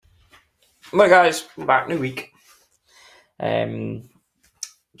Well, guys, I'm back. New week. Um,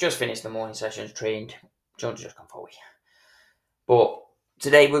 just finished the morning sessions. Trained. John's just come for a week. But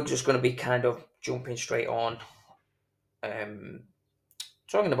today we're just going to be kind of jumping straight on. Um,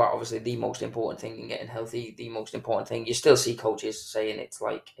 talking about obviously the most important thing in getting healthy. The most important thing. You still see coaches saying it's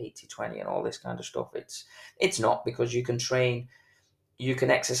like 80-20 and all this kind of stuff. It's not, because you can train. You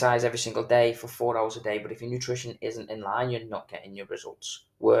can exercise every single day for 4 hours a day, but if your nutrition isn't in line, you're not getting your results.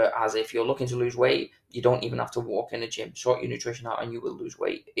 Whereas if you're looking to lose weight, you don't even have to walk in a gym. Sort your nutrition out and you will lose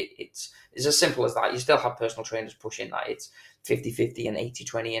weight. It's as simple as that. You still have personal trainers pushing that it's 50-50 and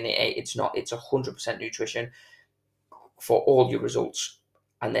 80-20, and it's not. It's 100% nutrition for all your results.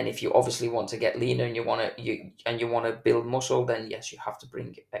 And then if you obviously want to get leaner and you want to build muscle, then yes, you have to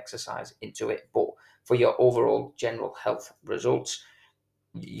bring exercise into it. But for your overall general health results,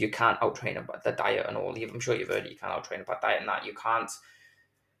 you can't outtrain about the diet and all. I'm sure you've heard it, you can't outtrain about diet and that. You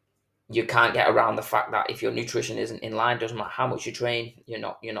can't get around the fact that if your nutrition isn't in line, doesn't matter how much you train, you're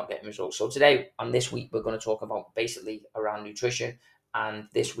not getting results. So today on this week we're going to talk about basically around nutrition, and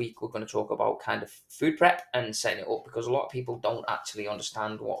this week we're going to talk about kind of food prep and setting it up, because a lot of people don't actually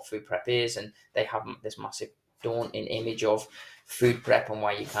understand what food prep is, and they have this massive daunting image of food prep and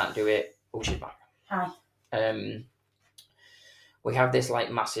why you can't do it. Oh, she's back. Hi. We have this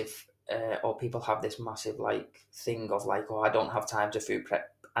like massive or people have this massive like thing of like, oh, I don't have time to food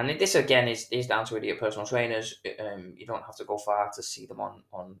prep. And this again is down to your personal trainers. You don't have to go far to see them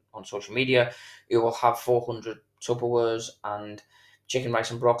on social media. You will have 400 Tupperwares and chicken, rice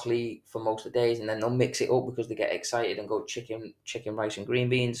and broccoli for most of the days, and then they'll mix it up because they get excited and go chicken, rice and green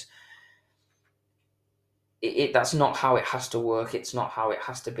beans. That's not how it has to work. It's not how it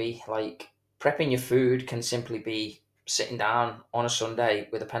has to be. Like, prepping your food can simply be sitting down on a Sunday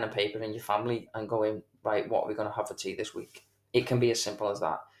with a pen and paper in your family and going, right, what are we going to have for tea this week? It can be as simple as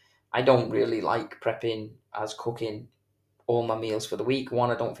that. I don't really like prepping as cooking all my meals for the week. One,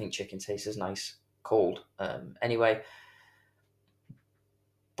 I don't think chicken tastes as nice cold. Anyway,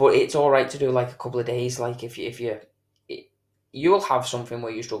 but it's all right to do like a couple of days. Like you'll have something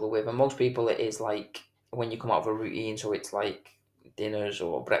where you struggle with, and most people it is like when you come out of a routine. So it's like dinners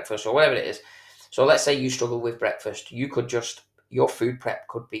or breakfast or whatever it is. So let's say you struggle with breakfast. Your food prep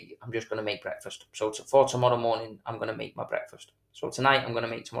could be, I'm just going to make breakfast. So for tomorrow morning, I'm going to make my breakfast. So tonight, I'm going to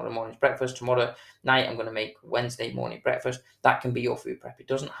make tomorrow morning's breakfast. Tomorrow night, I'm going to make Wednesday morning breakfast. That can be your food prep. It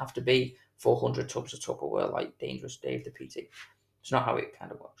doesn't have to be 400 tubs of Tupperware like Dangerous Dave the PT. It's not how it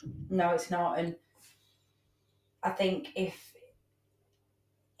kind of works. No, it's not. And I think if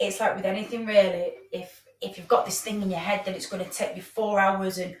it's like with anything really, if you've got this thing in your head that it's going to take you 4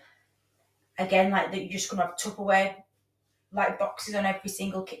 hours, and again, like that, you're just going to have Tupperware like boxes on every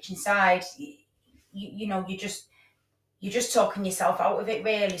single kitchen side. You're just talking yourself out of it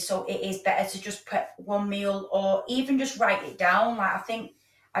really. So it is better to just prep one meal, or even just write it down. Like,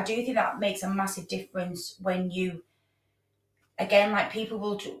 I do think that makes a massive difference when you, again, like, people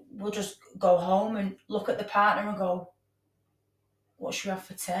will just go home and look at the partner and go, what should we have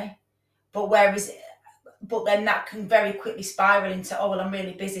for tea? But then that can very quickly spiral into, oh, well, I'm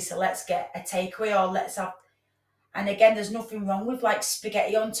really busy, so let's get a takeaway, or let's have. And again, there's nothing wrong with like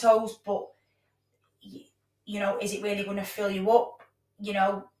spaghetti on toast, but is it really going to fill you up?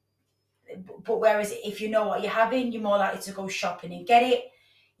 But whereas if you know what you're having, you're more likely to go shopping and get it.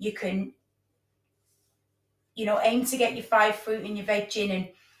 You can, aim to get your 5 fruit and your veg in, and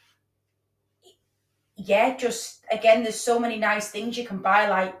yeah, just again, there's so many nice things you can buy,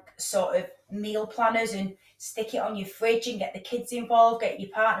 like sort of meal planners, and stick it on your fridge and get the kids involved, get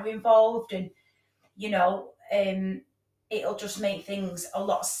your partner involved, and you know, um, it'll just make things a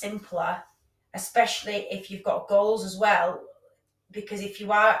lot simpler, especially if you've got goals as well. Because if you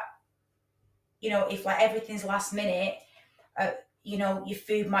are, if like everything's last minute, uh, your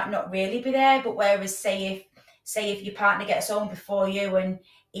food might not really be there. But whereas, say if your partner gets home before you and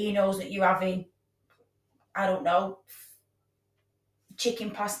he knows that you're having, I don't know,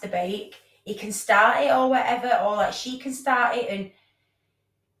 chicken pasta bake, he can start it or whatever, or like she can start it, and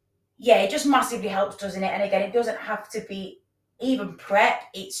yeah, it just massively helps, doesn't it? And again, it doesn't have to be even prep,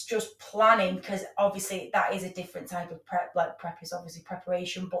 it's just planning, because obviously that is a different type of prep. Like, prep is obviously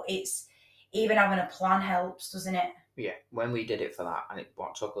preparation, but it's even having a plan helps, doesn't it? Yeah, when we did it for that, and it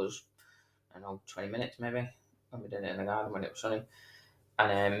took us, I don't know, 20 minutes maybe, when we did it in the garden when it was sunny.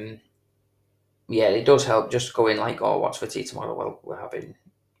 And yeah, it does help just going like, oh, what's for tea tomorrow? Well, we're having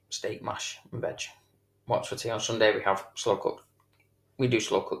steak, mash, and veg. What's for tea on Sunday? We have slow cooked. We do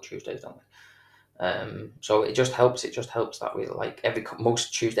slow cooked Tuesdays, don't we? So it just helps. It just helps that we like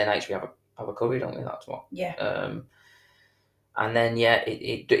most Tuesday nights we have a curry, don't we? That's what. Yeah. And then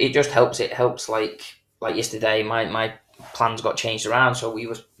it just helps. It helps like yesterday. My plans got changed around, so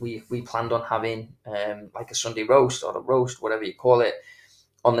we planned on having like a Sunday roast or a roast, whatever you call it,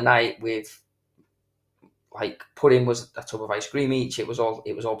 on the night with like pudding was a tub of ice cream each. It was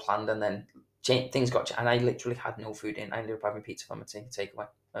all planned, and then things got and I literally had no food in. I ended up having pizza for my takeaway.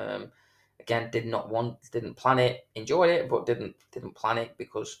 Again, didn't plan it, enjoyed it, but didn't plan it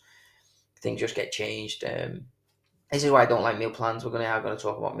because things just get changed. This is why I don't like meal plans. We're gonna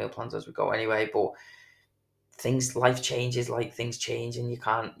talk about meal plans as we go anyway, but life changes, like things change, and you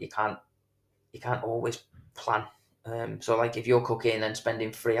can't always plan. So like if you're cooking and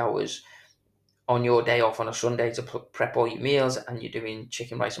spending 3 hours on your day off on a Sunday to prep all your meals, and you're doing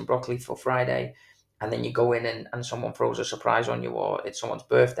chicken, rice, and broccoli for Friday, and then you go in and someone throws a surprise on you, or it's someone's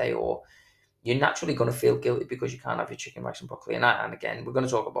birthday, or you're naturally going to feel guilty because you can't have your chicken, rice, and broccoli. And again, we're going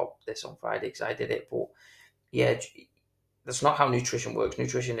to talk about this on Friday because I did it, but yeah, that's not how nutrition works.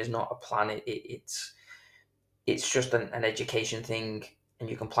 Nutrition is not a plan. It's just an education thing, and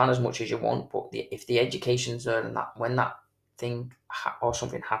you can plan as much as you want. But if the education's there, and that when that thing or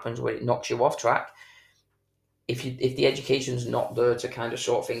something happens where it knocks you off track, if the education's not there to kind of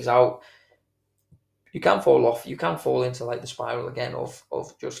sort things out, you can fall off. You can fall into like the spiral again of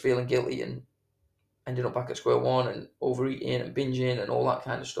just feeling guilty and ending up back at square one and overeating and binging and all that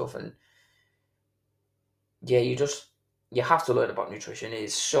kind of stuff. And yeah, you have to learn about nutrition. It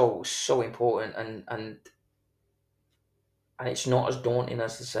is so important, and it's not as daunting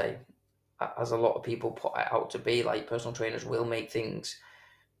as to say, as a lot of people put it out to be. Like personal trainers will make things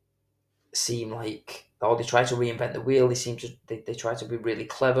seem like, or they try to reinvent the wheel. They try to be really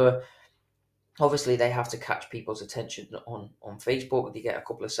clever. Obviously, they have to catch people's attention on Facebook. They get a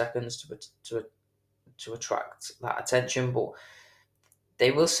couple of seconds to attract that attention, but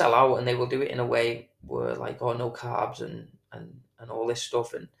they will sell out, and they will do it in a way where like, oh, no carbs and all this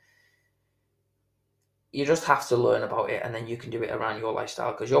stuff, and you just have to learn about it, and then you can do it around your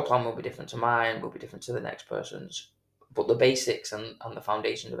lifestyle, because your plan will be different to mine, will be different to the next person's, but the basics and the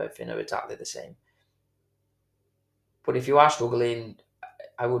foundations of everything are exactly the same. But if you are struggling,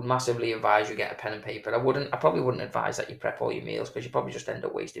 I would massively advise you get a pen and paper. I probably wouldn't advise that you prep all your meals, because you probably just end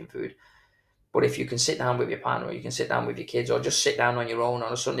up wasting food. But if you can sit down with your partner, or you can sit down with your kids, or just sit down on your own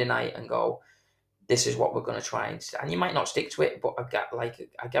on a Sunday night and go, this is what we're going to try, and you might not stick to it, but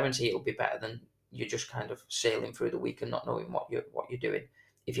I guarantee it'll be better than you're just kind of sailing through the week and not knowing what you're doing.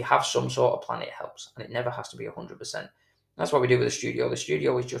 If you have some sort of plan, it helps, and it never has to be 100%. That's what we do with the studio. The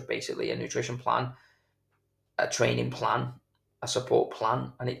studio is just basically a nutrition plan, a training plan, a support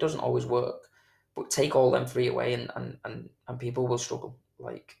plan, and it doesn't always work. But take all them three away, and people will struggle.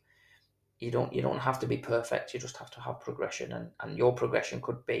 Like you don't have to be perfect. You just have to have progression, and your progression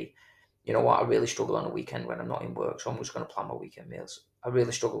could be, you know what, I really struggle on a weekend when I'm not in work, so I'm just going to plan my weekend meals. I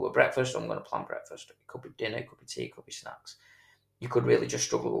really struggle with breakfast, so I'm going to plan breakfast. It could be dinner, it could be tea, it could be snacks. You could really just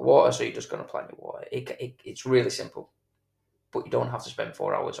struggle with water, so you're just going to plan your water. It's really simple, but you don't have to spend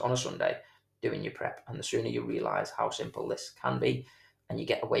 4 hours on a Sunday doing your prep. And the sooner you realise how simple this can be, and you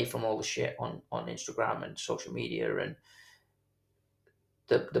get away from all the shit on Instagram and social media, and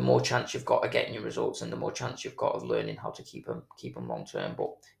the more chance you've got of getting your results, and the more chance you've got of learning how to keep them long term. But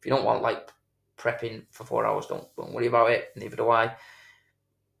if you don't want like prepping for 4 hours, don't worry about it. Neither do I.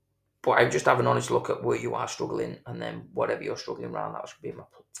 But I just have an honest look at where you are struggling, and then whatever you're struggling around, that should be my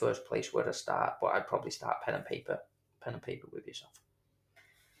first place where to start. But I'd probably start pen and paper with yourself.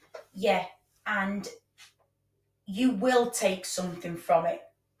 Yeah, and you will take something from it,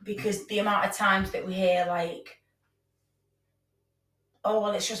 because the amount of times that we hear like, oh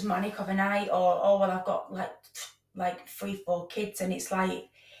well, it's just manic of a night, or oh well, I've got like 3-4 kids, and it's like,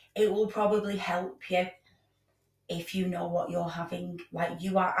 it will probably help you if you know what you're having. Like,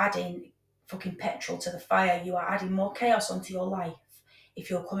 you are adding fucking petrol to the fire. You are adding more chaos onto your life. If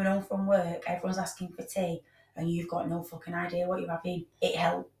you're coming home from work, everyone's asking for tea, and you've got no fucking idea what you're having. It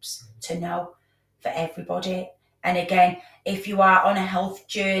helps to know for everybody. And again, if you are on a health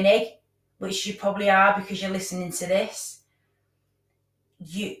journey, which you probably are because you're listening to this,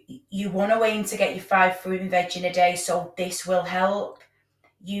 you want to aim to get your 5 fruit and veg in a day, so this will help.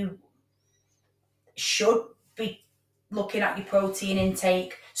 You should be looking at your protein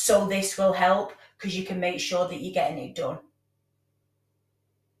intake, so this will help, because you can make sure that you're getting it done.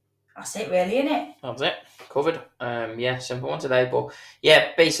 That's it really, isn't it? That's it. Covered. Yeah, simple one today. But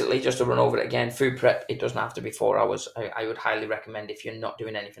yeah, basically just to run over it again, food prep, it doesn't have to be 4 hours. I would highly recommend, if you're not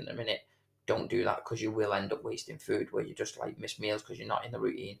doing anything at the minute, don't do that, because you will end up wasting food where you just like miss meals because you're not in the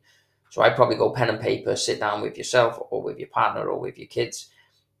routine. So I'd probably go pen and paper, sit down with yourself or with your partner or with your kids,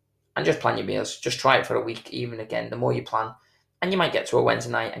 and just plan your meals. Just try it for a week. Even again, the more you plan, And you might get to a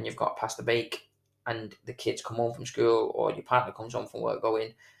Wednesday night and you've got past the bake, and the kids come home from school, or your partner comes home from work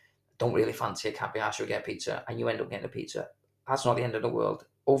going, don't really fancy it, can't be asked to get a pizza, and you end up getting a pizza. That's not the end of the world.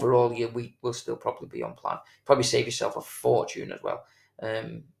 Overall, your week will still probably be on plan. Probably save yourself a fortune as well,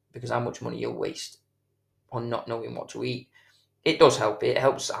 because how much money you'll waste on not knowing what to eat. It does help. It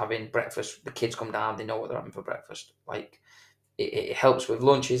helps having breakfast. The kids come down, they know what they're having for breakfast. Like it helps with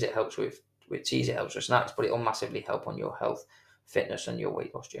lunches, it helps with teas, it helps with snacks, but it'll massively help on your health, fitness, and your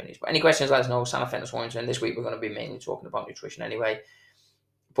weight loss journeys. But any questions, let us know. Santa Fitness Warrington. This week we're going to be mainly talking about nutrition anyway.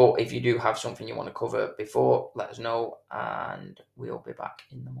 But if you do have something you want to cover before, let us know, and we'll be back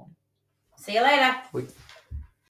in the morning. See you later.